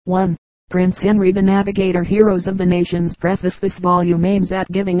1. Prince Henry the Navigator, Heroes of the Nations. Preface. This volume aims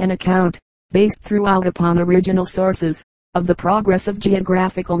at giving an account, based throughout upon original sources, of the progress of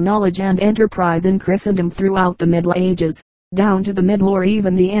geographical knowledge and enterprise in Christendom throughout the Middle Ages, down to the middle or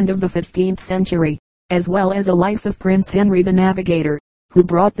even the end of the 15th century, as well as a life of Prince Henry the Navigator, who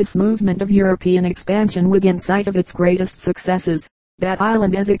brought this movement of European expansion within sight of its greatest successes. That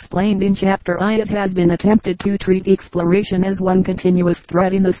island, as explained in Chapter I, it has been attempted to treat exploration as one continuous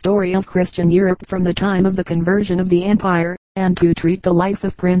thread in the story of Christian Europe from the time of the conversion of the empire, and to treat the life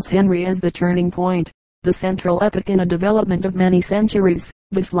of Prince Henry as the turning point, the central epoch in a development of many centuries.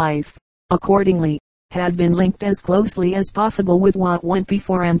 This life, accordingly, has been linked as closely as possible with what went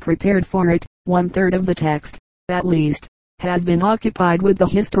before and prepared for it. 1/3 of the text, at least, has been occupied with the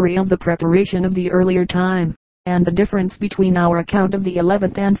history of the preparation of the earlier time, and the difference between our account of the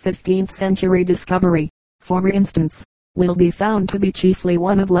 11th and 15th century discovery, for instance, will be found to be chiefly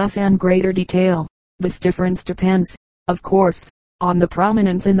one of less and greater detail. This difference depends, of course, on the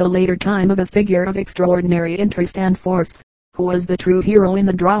prominence in the later time of a figure of extraordinary interest and force, who was the true hero in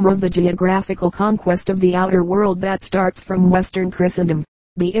the drama of the geographical conquest of the outer world that starts from Western Christendom.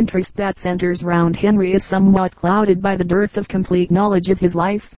 The interest that centers round Henry is somewhat clouded by the dearth of complete knowledge of his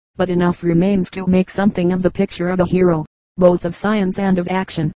life, but enough remains to make something of the picture of a hero, both of science and of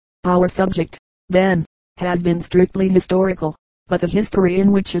action. Our subject, then, has been strictly historical, but the history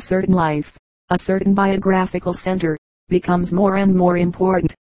in which a certain life, a certain biographical center, becomes more and more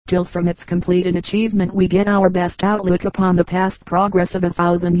important, till from its completed achievement we get our best outlook upon the past progress of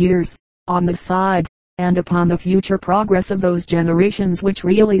 1,000 years, on this side, and upon the future progress of those generations which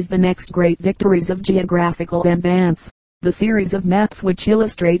realize the next great victories of geographical advance. The series of maps which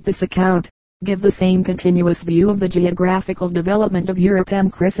illustrate this account, give the same continuous view of the geographical development of Europe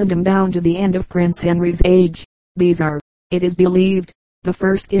and Christendom down to the end of Prince Henry's age. These are, it is believed, the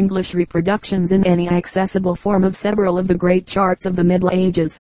first English reproductions in any accessible form of several of the great charts of the Middle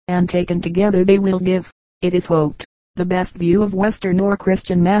Ages, and taken together they will give, it is hoped, the best view of Western or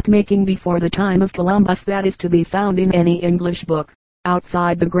Christian map-making before the time of Columbus that is to be found in any English book,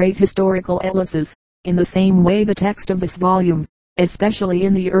 outside the great historical atlases. In the same way the text of this volume, especially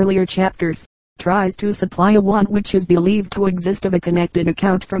in the earlier chapters, tries to supply a want which is believed to exist of a connected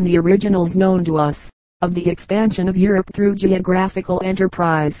account from the originals known to us, of the expansion of Europe through geographical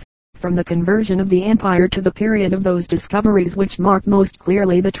enterprise, from the conversion of the empire to the period of those discoveries which mark most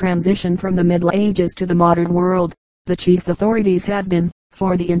clearly the transition from the Middle Ages to the modern world. The chief authorities have been,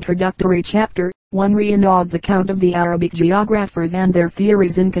 for the introductory chapter, 1 Raynaud's account of the Arabic geographers and their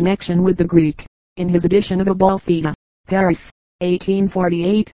theories in connection with the Greek, in his edition of Abolfida, Paris,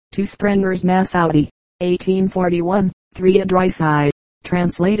 1848, 2 Sprenger's Massaudi, 1841, 3 Adricide,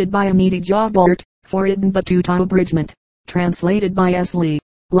 translated by Amity Jobart, for Eden Batuta Abridgment, translated by S. Lee,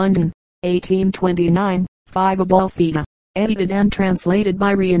 London, 1829, 5 Abolfida, edited and translated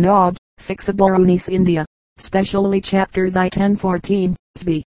by Raynaud, 6 Abaronis, India, specially chapters I-10-14,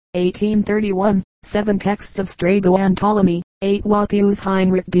 Sb. 1831, 7 texts of Strabo and Ptolemy, 8 Wapius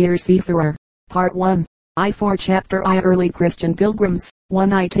Heinrich der Seeführer. Part 1. I-4 Chapter I Early Christian Pilgrims,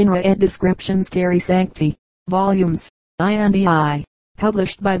 1 Itinerary and Descriptions Terrae Sancti, Volumes, I and I,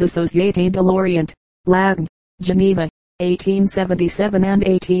 published by the Société de l'Orient, Latin, Geneva, 1877 and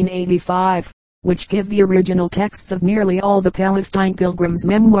 1885, which give the original texts of nearly all the Palestine Pilgrims'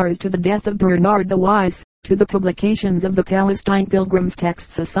 memoirs to the death of Bernard the Wise, to the publications of the Palestine Pilgrims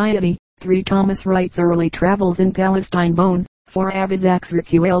Text Society. 3 Thomas Wright's Early Travels in Palestine Bone, 4 Avizac's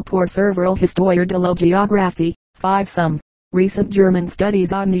Recueil pour servir l'histoire de la géographie, 5 Some recent German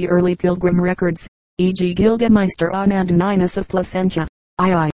studies on the early pilgrim records, e.g. Gildemeister on Antoninus of Placentia,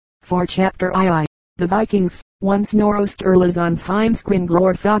 II, 4 Chapter II, The Vikings, 1 Snorro Sturluson's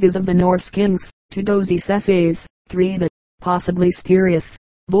Heimskringla Sagas of the Norse Kings, 2 Dozie's Essays, 3 The, possibly spurious,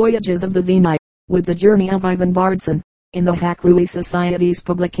 Voyages of the Zenite, with the Journey of Ivan Bardson, in the Hakluyt Society's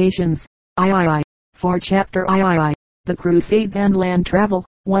publications, III, 4 Chapter III, The Crusades and Land Travel,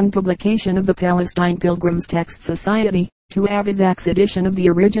 1 publication of the Palestine Pilgrims Text Society, 2 Avizac's edition of the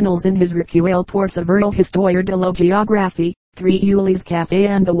originals in his Recueil pour servir l'histoire de la géographie, 3 Ulysses Café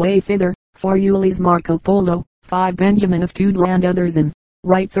and the Way Thither, 4 Ulysses Marco Polo, 5 Benjamin of Tudela and others in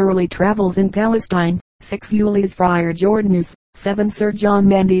Wright's Early Travels in Palestine, 6 Ulysses Friar Jordanus, 7 Sir John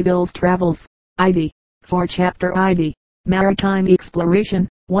Mandeville's Travels, IV, 4 Chapter IV, Maritime Exploration,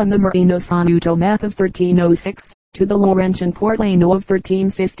 1 The Marino Sanuto Map of 1306, 2 The Laurentian Portlano of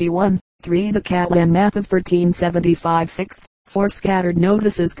 1351, 3 The Catalan Map of 1375, 6 4 Scattered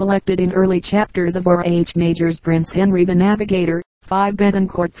notices collected in early chapters of R. H. Major's Prince Henry the Navigator, 5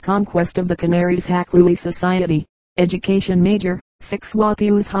 Betancourt's Conquest of the Canaries Hakluyt Society, Education Major, 6.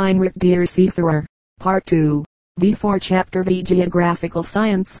 Walpius Heinrich der Seeführer. Part 2. V4 Chapter V Geographical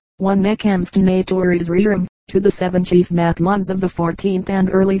Science. 1. Mechanische Naturis Rerum. To the 7 chief mapmons of the 14th and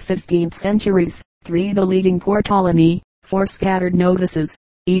early 15th centuries. 3. The leading Portolani. 4. Scattered notices,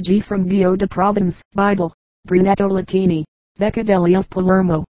 e.g. from Gio de Provence, Bible, Brunetto Latini, Beccadelli of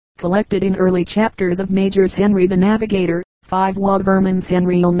Palermo, collected in early chapters of Major's Henry the Navigator. 5. Waldverman's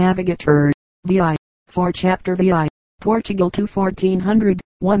Henry el Navigator. VI. 4. Chapter VI. Portugal to 1400.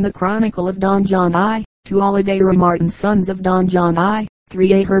 1. The Chronicle of Don John I. 2. Oliveira Martin's Sons of Don John I.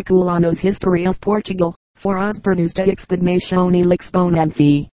 3. A. Herculano's History of Portugal. 4. Osborne's De Expedizione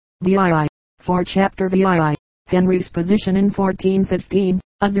l'Exponency. VII. 4. Chapter VII. Henry's position in 1415.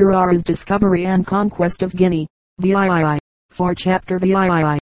 Azura's discovery and conquest of Guinea. VII. 4. Chapter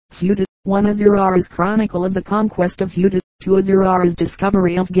VII. Ceuta. 1. Azura's Chronicle of the Conquest of Ceuta. 2. Azura's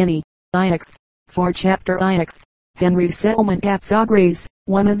discovery of Guinea. Ix. 4. Chapter Ix. Henry's settlement at Sagres.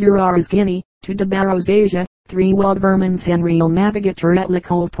 1. Azura's Guinea. 2. De Barros Asia. 3. Waldverman's Henry el Navigator at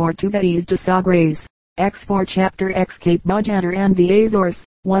l'École Portugaise de Sagres. X. 4. Chapter X. Cape Budgetter and the Azores.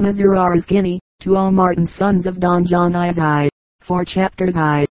 1. Azura's Guinea. 2. O. Martin's Sons of Don John I. 4 chapters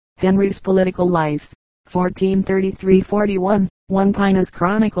I. Henry's political life. 1433-41. 1. Pina's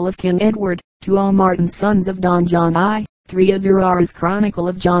Chronicle of King Edward. 2. O. Martin's Sons of Don John I. 3. Azura's Chronicle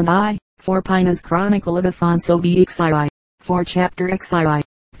of John I. 4. Pina's Chronicle of Afonso V. Xii. 4 Chapter Xii.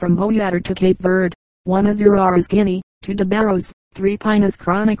 From Boyader to Cape Verde. 1. Azura's Guinea. 2. De Barros. 3. Pina's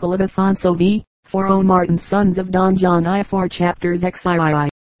Chronicle of Afonso V. 4. O. Martin's Sons of Don John I. 4 chapters Xii.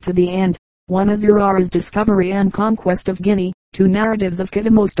 To the end. 1. Azura's discovery and conquest of Guinea. 2. Narratives of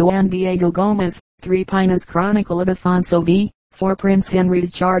Cadamosto and Diego Gomez. 3. Pina's Chronicle of Afonso V. 4. Prince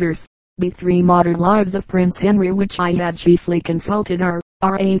Henry's Charters. B3 Modern Lives of Prince Henry, which I had chiefly consulted are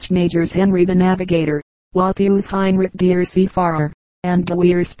R.H. Major's Henry the Navigator, Walpius Heinrich der Seefahrer, and De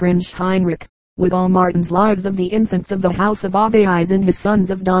Weerspringe Heinrich, with all Martin's Lives of the Infants of the House of Avies and his Sons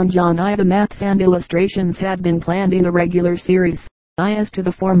of Don John I. The maps and illustrations had been planned in a regular series. As to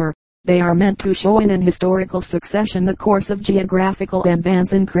the former, they are meant to show in an historical succession the course of geographical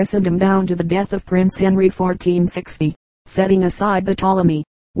advance in Christendom down to the death of Prince Henry 1460, setting aside the Ptolemy,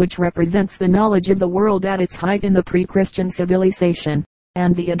 which represents the knowledge of the world at its height in the pre-Christian civilization,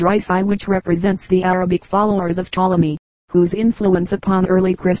 and the Idrisi, which represents the Arabic followers of Ptolemy, whose influence upon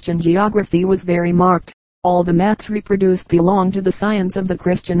early Christian geography was very marked. All the maps reproduced belong to the science of the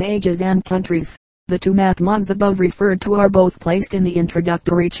Christian ages and countries. The 2 mapmons above referred to are both placed in the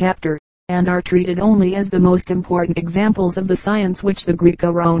introductory chapter, and are treated only as the most important examples of the science which the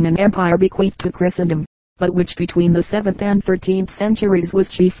Greco-Roman Empire bequeathed to Christendom, but which between the 7th and 13th centuries was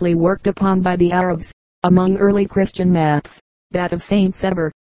chiefly worked upon by the Arabs. Among early Christian maps, that of Saint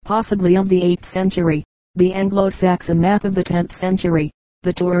Sever, possibly of the 8th century, the Anglo-Saxon map of the 10th century,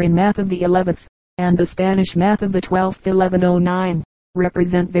 the Turin map of the 11th, and the Spanish map of the 12th 1109,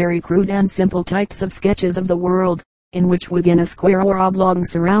 represent very crude and simple types of sketches of the world, in which within a square or oblong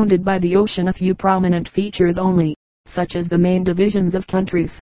surrounded by the ocean a few prominent features only, such as the main divisions of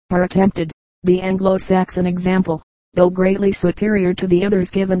countries, are attempted. The Anglo-Saxon example, though greatly superior to the others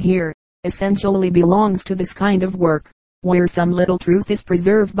given here, essentially belongs to this kind of work, where some little truth is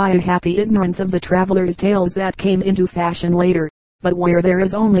preserved by a happy ignorance of the travelers' tales that came into fashion later, but where there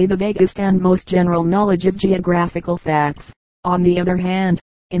is only the vaguest and most general knowledge of geographical facts. On the other hand,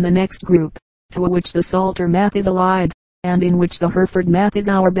 in the next group, to which the Psalter map is allied, and in which the Hereford map is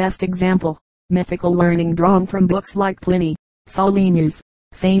our best example, mythical learning drawn from books like Pliny, Solinus,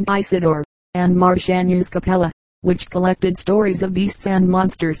 Saint Isidore, and Martianus Capella, which collected stories of beasts and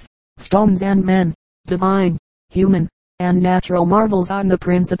monsters, stones and men, divine, human, and natural marvels on the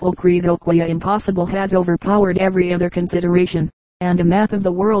principal credo quia impossible, has overpowered every other consideration, and a map of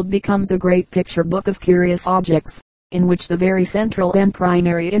the world becomes a great picture book of curious objects, in which the very central and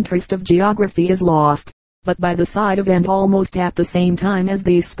primary interest of geography is lost. But by the side of and almost at the same time as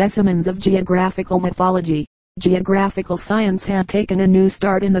these specimens of geographical mythology, geographical science had taken a new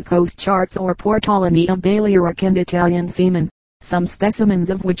start in the coast charts or Portolani of Balearic and Italian seamen, some specimens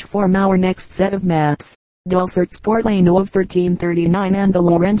of which form our next set of maps. Dulcert's Portolano of 1339 and the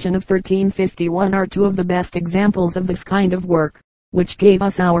Laurentian of 1351 are 2 of the best examples of this kind of work, which gave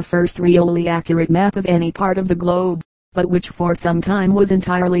us our first really accurate map of any part of the globe, but which for some time was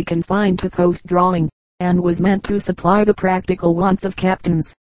entirely confined to coast drawing, and was meant to supply the practical wants of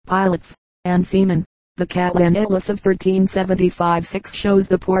captains, pilots, and seamen. The Catalan Atlas of 1375-6 shows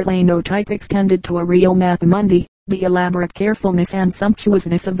the Portolano type extended to a real map mundi. The elaborate carefulness and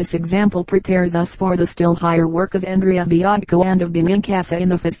sumptuousness of this example prepares us for the still higher work of Andrea Bianco and of Benincasa in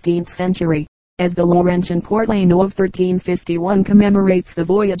the 15th century. as the Laurentian Portland of 1351 commemorates the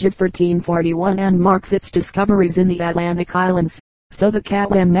voyage of 1341 and marks its discoveries in the Atlantic Islands, so the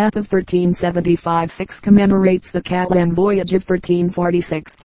Catalan map of 1375-6 commemorates the Catalan voyage of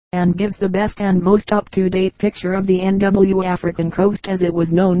 1346, and gives the best and most up-to-date picture of the NW African coast as it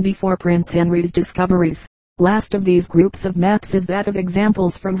was known before Prince Henry's discoveries. Last of these groups of maps is that of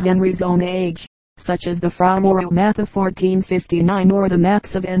examples from Henry's own age, such as the Fra Mauro map of 1459 or the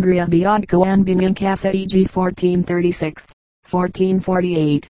maps of Andrea Biagio and Benincasa e.g. 1436,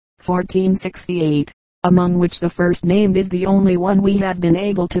 1448, 1468, among which the first named is the only one we have been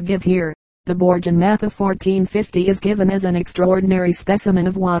able to give here. The Borgian map of 1450 is given as an extraordinary specimen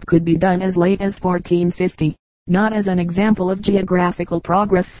of what could be done as late as 1450, not as an example of geographical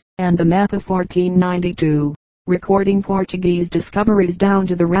progress, and the map of 1492, recording Portuguese discoveries down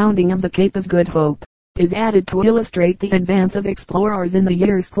to the rounding of the Cape of Good Hope, is added to illustrate the advance of explorers in the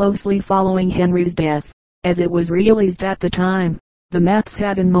years closely following Henry's death. As it was realized at the time, the maps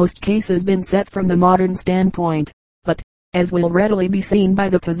had in most cases been set from the modern standpoint, but, as will readily be seen by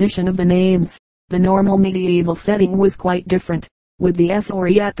the position of the names, the normal medieval setting was quite different, with the S or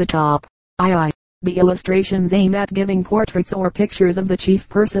E at the top. The illustrations aim at giving portraits or pictures of the chief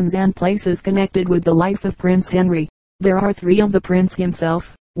persons and places connected with the life of Prince Henry. There are 3 of the prince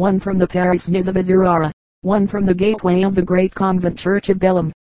himself, one from the Paris Nizza, one from the gateway of the great convent church of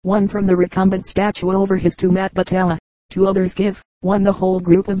Belém, one from the recumbent statue over his tomb at Batella. 2 others give, one the whole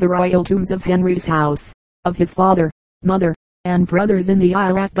group of the royal tombs of Henry's house, of his father, mother, and brothers in the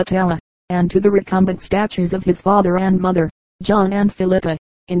isle at Batella, and to the recumbent statues of his father and mother, John and Philippa,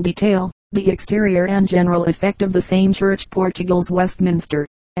 in detail, the exterior and general effect of the same church Portugal's Westminster,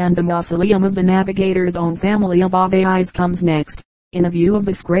 and the mausoleum of the navigator's own family of Aves comes next, in a view of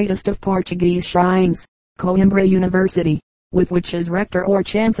this greatest of Portuguese shrines, Coimbra University, with which his rector or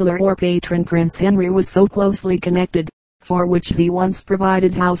chancellor or patron Prince Henry was so closely connected, for which he once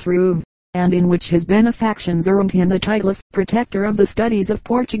provided house room, and in which his benefactions earned him the title of Protector of the Studies of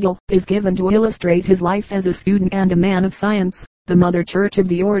Portugal, is given to illustrate his life as a student and a man of science. The Mother Church of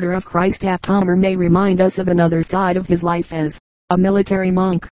the Order of Christ at Tomer may remind us of another side of his life as a military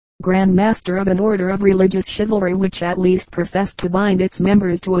monk, Grand Master of an order of religious chivalry which at least professed to bind its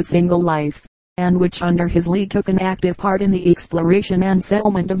members to a single life, and which under his lead took an active part in the exploration and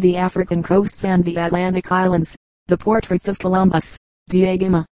settlement of the African coasts and the Atlantic Islands. The portraits of Columbus, Da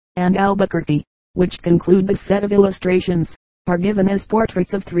Gama, and Albuquerque, which conclude this set of illustrations, are given as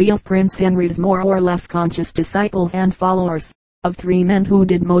portraits of 3 of Prince Henry's more or less conscious disciples and followers, of 3 men who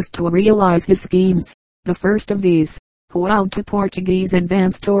did most to realize his schemes. The first of these, who owed to Portuguese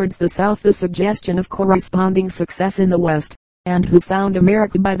advance towards the south the suggestion of corresponding success in the west, and who found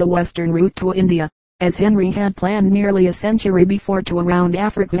America by the western route to India, as Henry had planned nearly a century before to around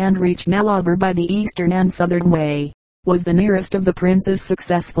Africa and reach Malabar by the eastern and southern way, was the nearest of the prince's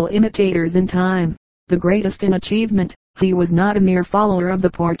successful imitators in time, the greatest in achievement. He was not a mere follower of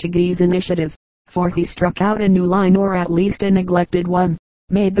the Portuguese initiative, for he struck out a new line or at least a neglected one,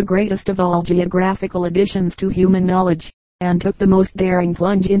 made the greatest of all geographical additions to human knowledge, and took the most daring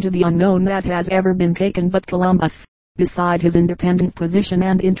plunge into the unknown that has ever been taken. But Columbus, beside his independent position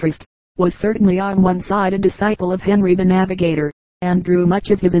and interest, was certainly on one side a disciple of Henry the Navigator, and drew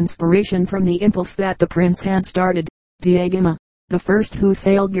much of his inspiration from the impulse that the prince had started. Da Gama, the first who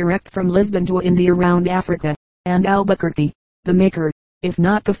sailed direct from Lisbon to India round Africa, and Albuquerque, the maker, if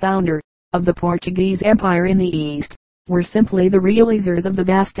not the founder, of the Portuguese Empire in the East, were simply the realizers of the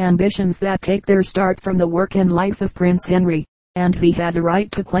vast ambitions that take their start from the work and life of Prince Henry, and he has a right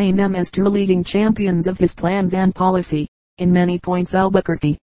to claim them as 2 leading champions of his plans and policy. In many points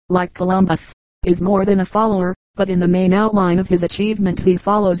Albuquerque, like Columbus, is more than a follower, but in the main outline of his achievement he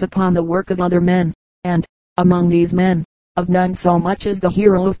follows upon the work of other men, and, among these men, of none so much as the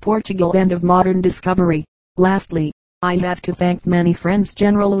hero of Portugal and of modern discovery. Lastly, I have to thank many friends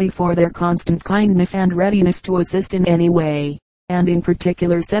generally for their constant kindness and readiness to assist in any way, and in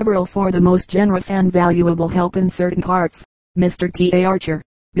particular several for the most generous and valuable help in certain parts. Mr. T. A. Archer,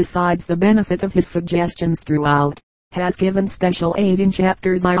 besides the benefit of his suggestions throughout, has given special aid in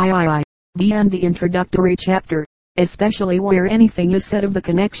chapters V and the introductory chapter, especially where anything is said of the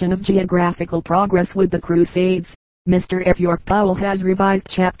connection of geographical progress with the Crusades. Mr. F. York Powell has revised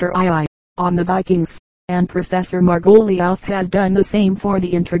chapter II, on the Vikings, and Professor Margoliouth has done the same for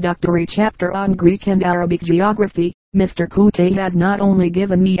the introductory chapter on Greek and Arabic geography. Mr. Coute has not only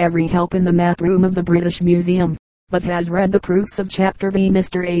given me every help in the map room of the British Museum, but has read the proofs of chapter V.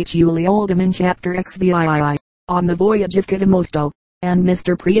 Mr. H. Uli Oldham in chapter XVII, on the voyage of Cadamosto, and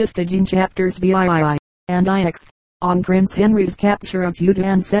Mr. Priestage in chapters VII and IX, on Prince Henry's capture of Ceuta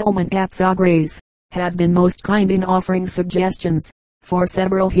and settlement at Sagres, have been most kind in offering suggestions. For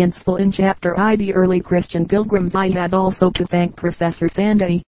several hints full in Chapter I the early Christian pilgrims I had also to thank Professor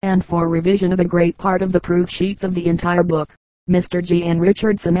Sanday, and for revision of a great part of the proof sheets of the entire book, Mr. G. N.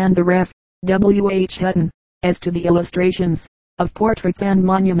 Richardson and the Rev. W. H. Hutton. As to the illustrations of portraits and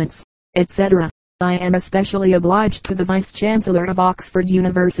monuments, etc., I am especially obliged to the Vice-Chancellor of Oxford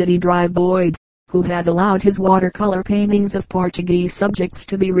University Drive Boyd, who has allowed his watercolor paintings of Portuguese subjects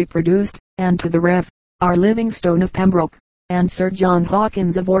to be reproduced, and to the Rev. R. Livingstone of Pembroke, and Sir John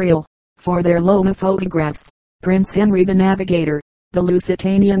Hawkins of Oriel, for their loan of photographs. Prince Henry the Navigator, the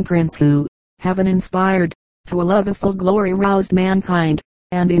Lusitanian prince who, heaven inspired, to a love of full glory roused mankind,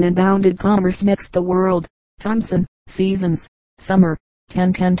 and in unbounded commerce mixed the world. Thomson, Seasons, Summer,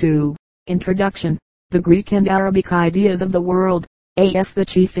 1010-2. Introduction. The Greek and Arabic ideas of the world. A.S. The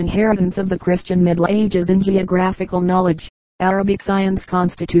chief inheritance of the Christian Middle Ages in geographical knowledge. Arabic science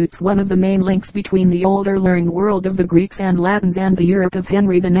constitutes one of the main links between the older learned world of the Greeks and Latins and the Europe of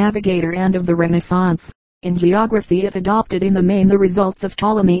Henry the Navigator and of the Renaissance. In geography it adopted in the main the results of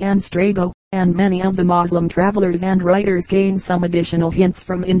Ptolemy and Strabo, and many of the Moslem travelers and writers gained some additional hints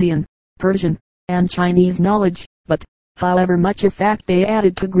from Indian, Persian, and Chinese knowledge, but, however much of fact they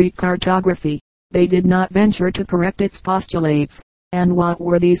added to Greek cartography, they did not venture to correct its postulates. And what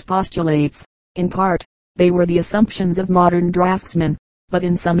were these postulates? In part, they were the assumptions of modern draftsmen, but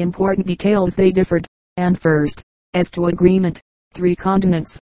in some important details they differed. And first, as to agreement, 3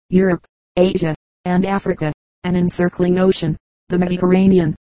 continents, Europe, Asia, and Africa, an encircling ocean, the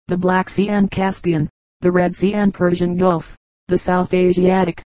Mediterranean, the Black Sea and Caspian, the Red Sea and Persian Gulf, the South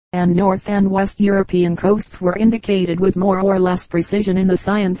Asiatic, and North and West European coasts were indicated with more or less precision in the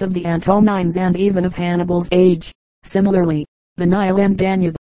science of the Antonines and even of Hannibal's age. Similarly, the Nile and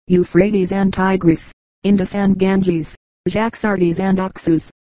Danube, Euphrates and Tigris, Indus and Ganges, Jaxartes and Oxus,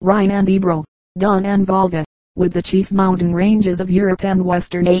 Rhine and Ebro, Don and Volga, with the chief mountain ranges of Europe and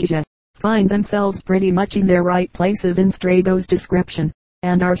Western Asia, find themselves pretty much in their right places in Strabo's description,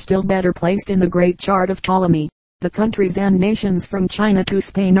 and are still better placed in the great chart of Ptolemy. The countries and nations from China to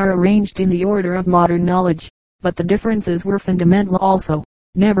Spain are arranged in the order of modern knowledge, but the differences were fundamental also.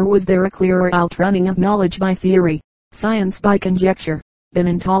 Never was there a clearer outrunning of knowledge by theory, science by conjecture, than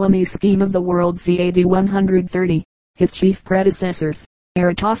in Ptolemy's scheme of the world c. AD 130. His chief predecessors,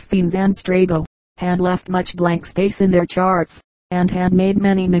 Eratosthenes and Strabo, had left much blank space in their charts, and had made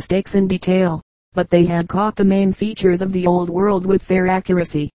many mistakes in detail, but they had caught the main features of the old world with fair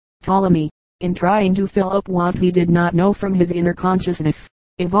accuracy. Ptolemy, in trying to fill up what he did not know from his inner consciousness,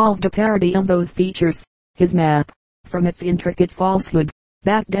 evolved a parody of those features. His map, from its intricate falsehood,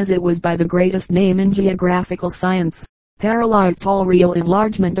 backed as it was by the greatest name in geographical science, paralyzed all real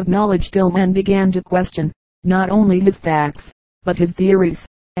enlargement of knowledge till men began to question, not only his facts, but his theories,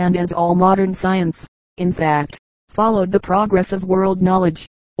 and as all modern science, in fact, followed the progress of world knowledge,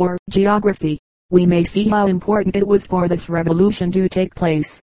 or geography, we may see how important it was for this revolution to take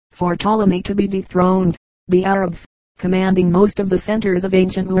place, for Ptolemy to be dethroned. The Arabs, commanding most of the centers of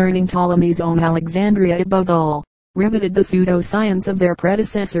ancient learning, Ptolemy's own Alexandria above all, riveted the pseudo-science of their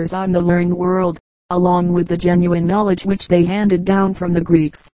predecessors on the learned world, along with the genuine knowledge which they handed down from the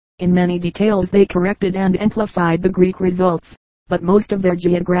Greeks. In many details they corrected and amplified the Greek results, but most of their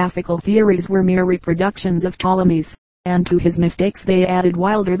geographical theories were mere reproductions of Ptolemy's, and to his mistakes they added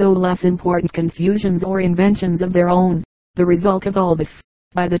wilder though less important confusions or inventions of their own. The result of all this,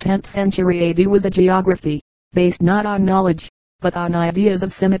 by the 10th century AD, was a geography, based not on knowledge, but on ideas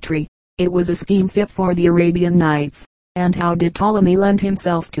of symmetry. It was a scheme fit for the Arabian Nights. And how did Ptolemy lend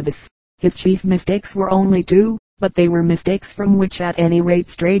himself to this? His chief mistakes were only 2, but they were mistakes from which at any rate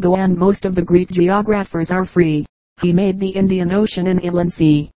Strabo and most of the Greek geographers are free. He made the Indian Ocean an inland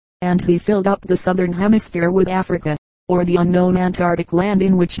sea, and he filled up the southern hemisphere with Africa, or the unknown Antarctic land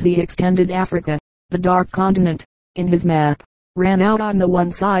in which he extended Africa. The dark continent, in his map, ran out on the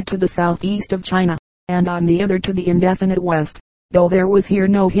one side to the southeast of China, and on the other to the indefinite west, though there was here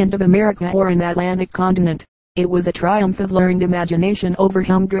no hint of America or an Atlantic continent. It was a triumph of learned imagination over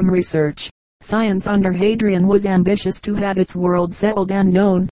humdrum research. Science under Hadrian was ambitious to have its world settled and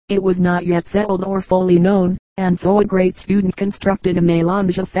known. It was not yet settled or fully known, and so a great student constructed a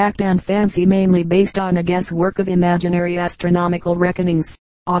melange of fact and fancy mainly based on a guesswork of imaginary astronomical reckonings.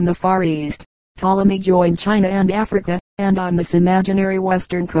 On the Far East, Ptolemy joined China and Africa, and on this imaginary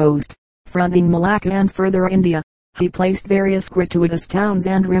western coast, fronting Malacca and further India, he placed various gratuitous towns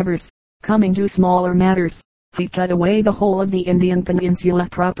and rivers. Coming to smaller matters, he cut away the whole of the Indian peninsula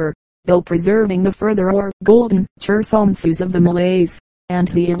proper, though preserving the further or golden Chersonsus of the Malays, and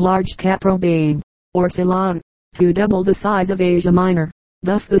he enlarged Taprobane, or Ceylon, to double the size of Asia Minor.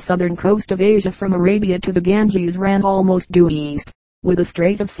 Thus the southern coast of Asia from Arabia to the Ganges ran almost due east, with a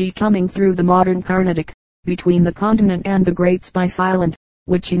strait of sea coming through the modern Carnatic, between the continent and the Great Spice Island,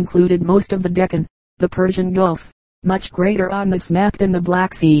 which included most of the Deccan. The Persian Gulf, much greater on this map than the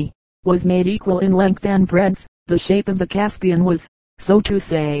Black Sea, was made equal in length and breadth. The shape of the Caspian was, so to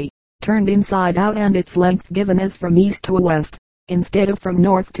say, turned inside out and its length given as from east to west, instead of from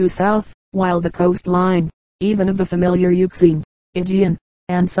north to south, while the coastline, even of the familiar Euxine, Aegean,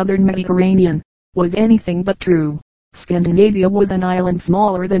 and southern Mediterranean, was anything but true. Scandinavia was an island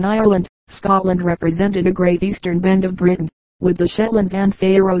smaller than Ireland. Scotland represented a great eastern bend of Britain, with the Shetlands and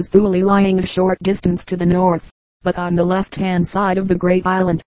Faroes Thule lying a short distance to the north. But on the left-hand side of the great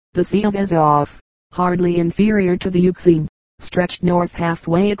island, the Sea of Azov, hardly inferior to the Euxine, stretched north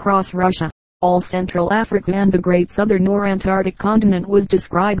halfway across Russia. All Central Africa and the great southern or Antarctic continent was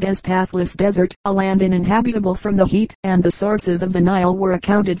described as pathless desert, a land uninhabitable from the heat, and the sources of the Nile were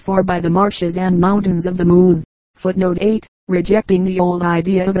accounted for by the marshes and mountains of the moon. Footnote 8. Rejecting the old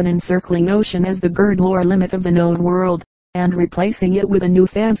idea of an encircling ocean as the girdle or limit of the known world, and replacing it with a new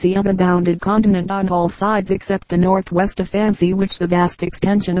fancy of a bounded continent on all sides except the northwest, a fancy which the vast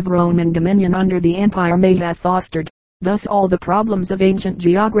extension of Roman dominion under the empire may have fostered. Thus all the problems of ancient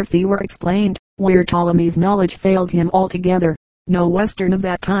geography were explained. Where Ptolemy's knowledge failed him altogether, no Western of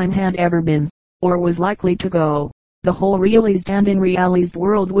that time had ever been, or was likely to go. The whole realized and unrealized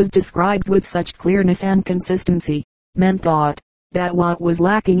world was described with such clearness and consistency. Men thought that what was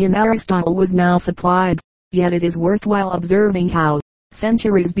lacking in Aristotle was now supplied. Yet it is worthwhile observing how,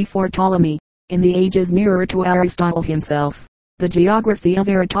 centuries before Ptolemy, in the ages nearer to Aristotle himself, the geography of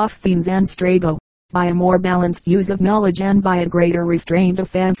Eratosthenes and Strabo, by a more balanced use of knowledge and by a greater restraint of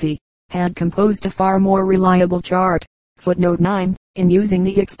fancy, had composed a far more reliable chart. Footnote 9. In using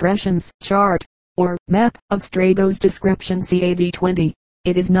the expressions chart, or map, of Strabo's description see AD 20.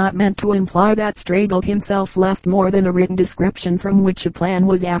 It is not meant to imply that Strabo himself left more than a written description from which a plan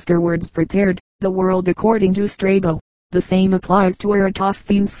was afterwards prepared. The world according to Strabo. The same applies to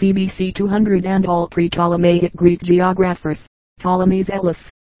Eratosthenes CBC 200 and all pre-Ptolemaic Greek geographers. Ptolemy's Elis,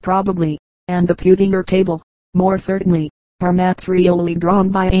 probably, and the Putinger table, more certainly, are maps really drawn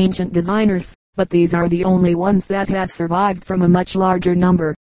by ancient designers, but these are the only ones that have survived from a much larger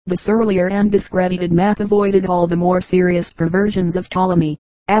number. The surlier and discredited map avoided all the more serious perversions of Ptolemy.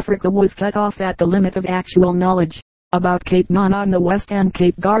 Africa was cut off at the limit of actual knowledge, about Cape Non on the west and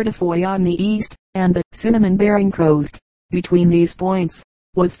Cape Gardafoy on the east, and the cinnamon-bearing coast, between these points,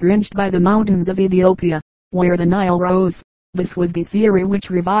 was fringed by the mountains of Ethiopia, where the Nile rose. This was the theory which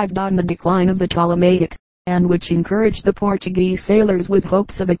revived on the decline of the Ptolemaic, and which encouraged the Portuguese sailors with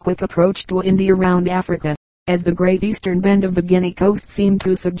hopes of a quick approach to India round Africa, as the great eastern bend of the Guinea coast seemed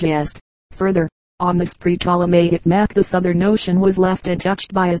to suggest. Further, on this pre-Ptolemaic map the southern ocean was left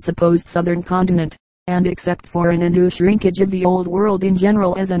untouched by a supposed southern continent, and except for an undue shrinkage of the old world in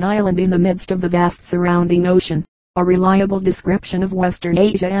general as an island in the midst of the vast surrounding ocean, a reliable description of Western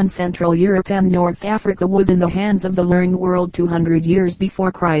Asia and Central Europe and North Africa was in the hands of the learned world 200 years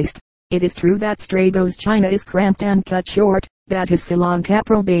before Christ. It is true that Strabo's China is cramped and cut short, that his Ceylon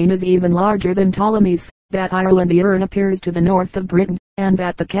Taprobane is even larger than Ptolemy's, that Ireland Erin appears to the north of Britain, and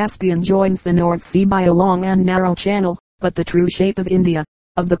that the Caspian joins the North Sea by a long and narrow channel, but the true shape of India,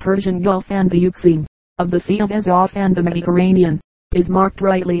 of the Persian Gulf and the Euxine, of the Sea of Azov and the Mediterranean, is marked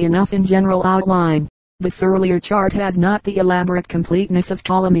rightly enough in general outline. This earlier chart has not the elaborate completeness of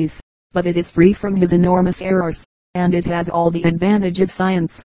Ptolemy's, but it is free from his enormous errors, and it has all the advantage of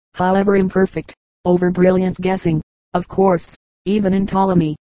science, however imperfect, over brilliant guessing. Of course, even in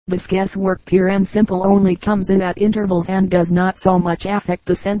Ptolemy, this guesswork pure and simple only comes in at intervals and does not so much affect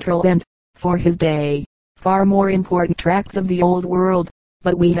the central and, for his day, far more important tracts of the old world.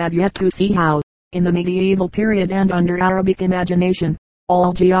 But we have yet to see how, in the medieval period and under Arabic imagination,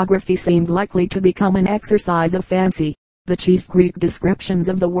 all geography seemed likely to become an exercise of fancy. The chief Greek descriptions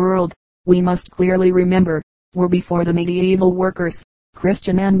of the world, we must clearly remember, were before the medieval workers,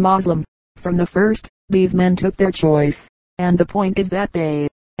 Christian and Moslem. From the first, these men took their choice, and the point is that they,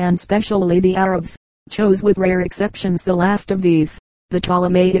 and specially the Arabs, chose with rare exceptions the last of these, the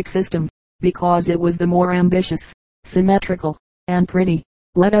Ptolemaic system, because it was the more ambitious, symmetrical, and pretty.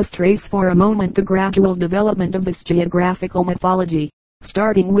 Let us trace for a moment the gradual development of this geographical mythology,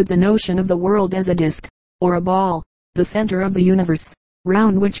 starting with the notion of the world as a disk, or a ball, the center of the universe,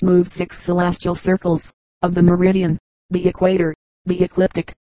 round which moved 6 celestial circles, of the meridian, the equator, the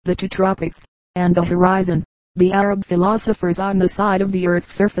ecliptic, the two tropics, and the horizon. The Arab philosophers on the side of the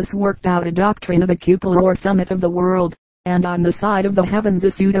earth's surface worked out a doctrine of a cupola or summit of the world, and on the side of the heavens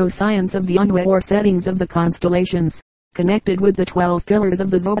a pseudo-science of the UNWA or settings of the constellations, connected with the 12 pillars of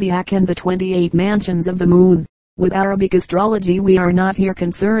the zodiac and the 28 mansions of the moon. With Arabic astrology we are not here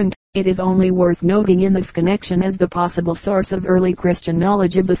concerned. It is only worth noting in this connection as the possible source of early Christian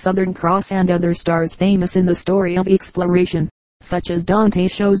knowledge of the Southern Cross and other stars famous in the story of exploration, such as Dante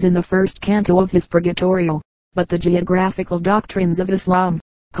shows in the first canto of his Purgatorio. But the geographical doctrines of Islam,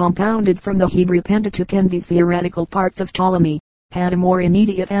 compounded from the Hebrew Pentateuch and the theoretical parts of Ptolemy, had a more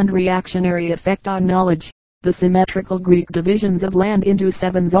immediate and reactionary effect on knowledge. The symmetrical Greek divisions of land into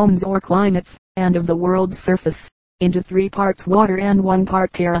 7 zones or climates, and of the world's surface, into 3 parts water and 1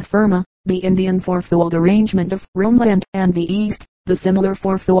 part terra firma, the Indian fourfold arrangement of Romeland and the East, the similar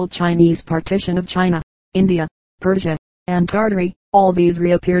fourfold Chinese partition of China, India, Persia, and Tartary, all these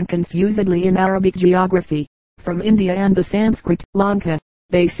reappeared confusedly in Arabic geography. From India and the Sanskrit, Lanka,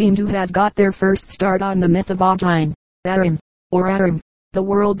 they seem to have got their first start on the myth of Ujjain, Aram, or Aram, the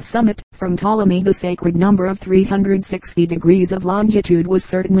world's summit. From Ptolemy the sacred number of 360 degrees of longitude was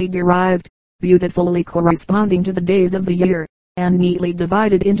certainly derived, beautifully corresponding to the days of the year, and neatly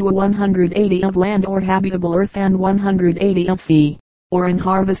divided into a 180 of land or habitable earth and 180 of sea, or in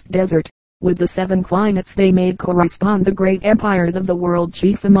harvest desert. With the 7 climates they made correspond the great empires of the world,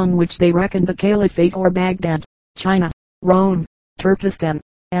 chief among which they reckoned the Caliphate or Baghdad, China, Rome, Turkestan,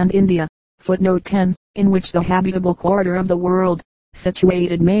 and India. Footnote 10, in which the habitable quarter of the world,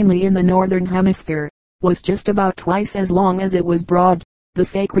 situated mainly in the northern hemisphere, was just about twice as long as it was broad. The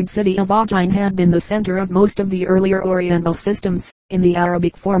sacred city of Ujjain had been the center of most of the earlier Oriental systems. In the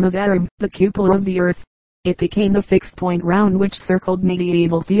Arabic form of Aram, the cupola of the earth, it became the fixed point round which circled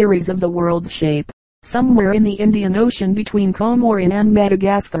medieval theories of the world's shape. Somewhere in the Indian Ocean between Comorin and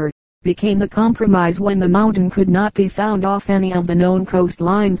Madagascar, became the compromise when the mountain could not be found off any of the known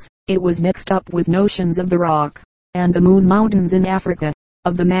coastlines. It was mixed up with notions of the Rock and the Moon Mountains in Africa,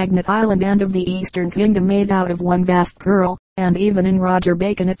 of the Magnet Island and of the Eastern Kingdom made out of one vast pearl, and even in Roger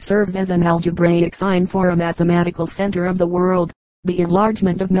Bacon it serves as an algebraic sign for a mathematical center of the world. The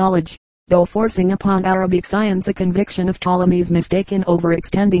enlargement of knowledge, though forcing upon Arabic science a conviction of Ptolemy's mistake in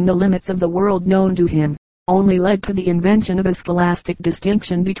overextending the limits of the world known to him, only led to the invention of a scholastic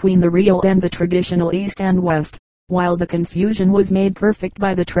distinction between the real and the traditional East and West, while the confusion was made perfect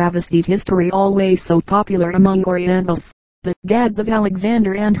by the travestied history always so popular among Orientals. The gods of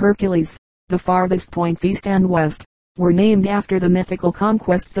Alexander and Hercules, the farthest points east and west, were named after the mythical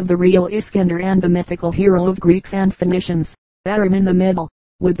conquests of the real Iskander and the mythical hero of Greeks and Phoenicians. Aram in the middle,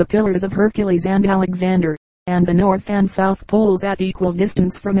 with the pillars of Hercules and Alexander, and the north and south poles at equal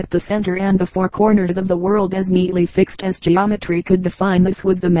distance from it, the center and the 4 corners of the world as neatly fixed as geometry could define. This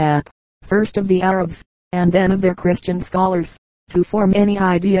was the map, first of the Arabs, and then of their Christian scholars. To form any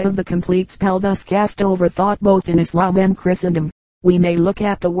idea of the complete spell thus cast over thought both in Islam and Christendom, we may look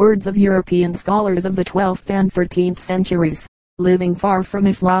at the words of European scholars of the 12th and 13th centuries, living far from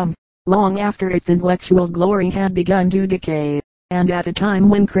Islam, long after its intellectual glory had begun to decay, and at a time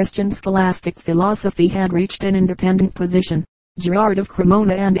when Christian scholastic philosophy had reached an independent position. Gerard of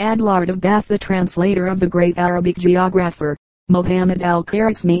Cremona and Adlard of Bath, the translator of the great Arabic geographer, Mohammed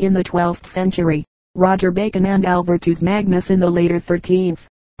al-Kharismi in the 12th century, Roger Bacon and Albertus Magnus in the later 13th,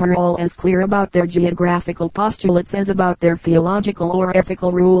 are all as clear about their geographical postulates as about their theological or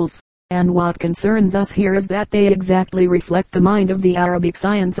ethical rules, and what concerns us here is that they exactly reflect the mind of the Arabic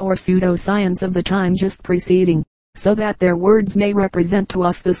science or pseudo-science of the time just preceding, so that their words may represent to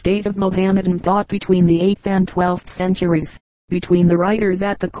us the state of Mohammedan thought between the 8th and 12th centuries, between the writers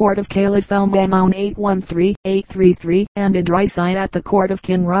at the court of Caliph al-Ma'mun 813-833 and Idrisi at the court of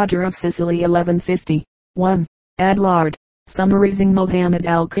King Roger of Sicily 1150. 1. Adlard, summarizing Mohammed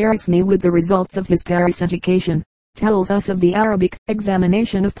al-Kharismi with the results of his Paris education, tells us of the Arabic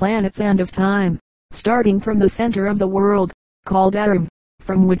examination of planets and of time, starting from the center of the world, called Aram,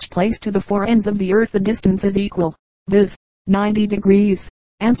 from which place to the 4 ends of the earth the distance is equal, viz., 90 degrees,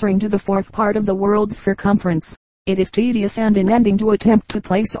 answering to the 4th part of the world's circumference. It is tedious and unending to attempt to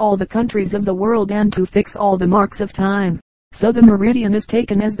place all the countries of the world and to fix all the marks of time. So the meridian is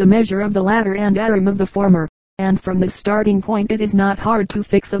taken as the measure of the latter and Aram of the former, and from this starting point it is not hard to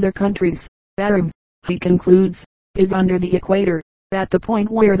fix other countries. Aram, he concludes, is under the equator, at the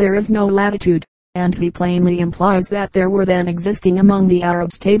point where there is no latitude, and he plainly implies that there were then existing among the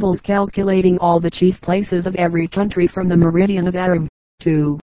Arabs tables calculating all the chief places of every country from the meridian of Aram.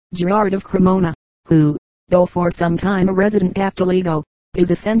 2. Gerard of Cremona, who, though for some time a resident at Toledo,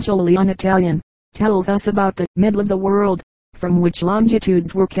 is essentially un-Italian, tells us about the middle of the world, from which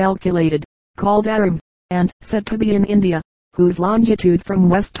longitudes were calculated, called Aram, and said to be in India, whose longitude from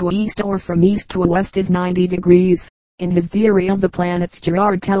west to east or from east to west is 90 degrees. In his theory of the planets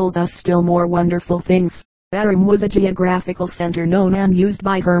Girard tells us still more wonderful things. Aram was a geographical center known and used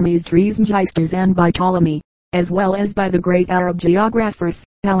by Hermes Trismegistus and by Ptolemy, as well as by the great Arab geographers.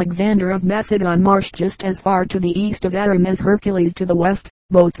 Alexander of Macedon marched just as far to the east of Aram as Hercules to the west.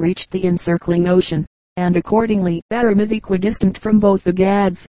 Both reached the encircling ocean, and accordingly Aram is equidistant from both the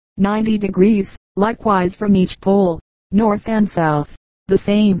gods, 90 degrees, likewise from each pole, north and south, the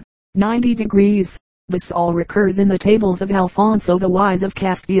same, 90 degrees. This all recurs in the tables of Alfonso the Wise of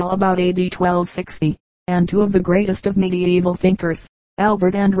Castile about A.D. 1260, and two of the greatest of medieval thinkers,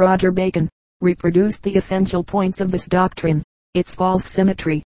 Albert and Roger Bacon, reproduced the essential points of this doctrine, its false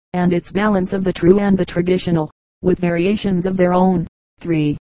symmetry, and its balance of the true and the traditional, with variations of their own.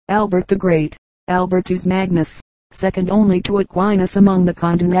 3. Albert the Great, Albertus Magnus, second only to Aquinas among the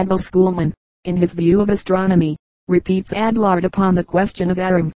continental schoolmen, in his view of astronomy, repeats Adlard upon the question of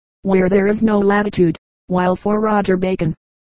Aram, where there is no latitude, while for Roger Bacon,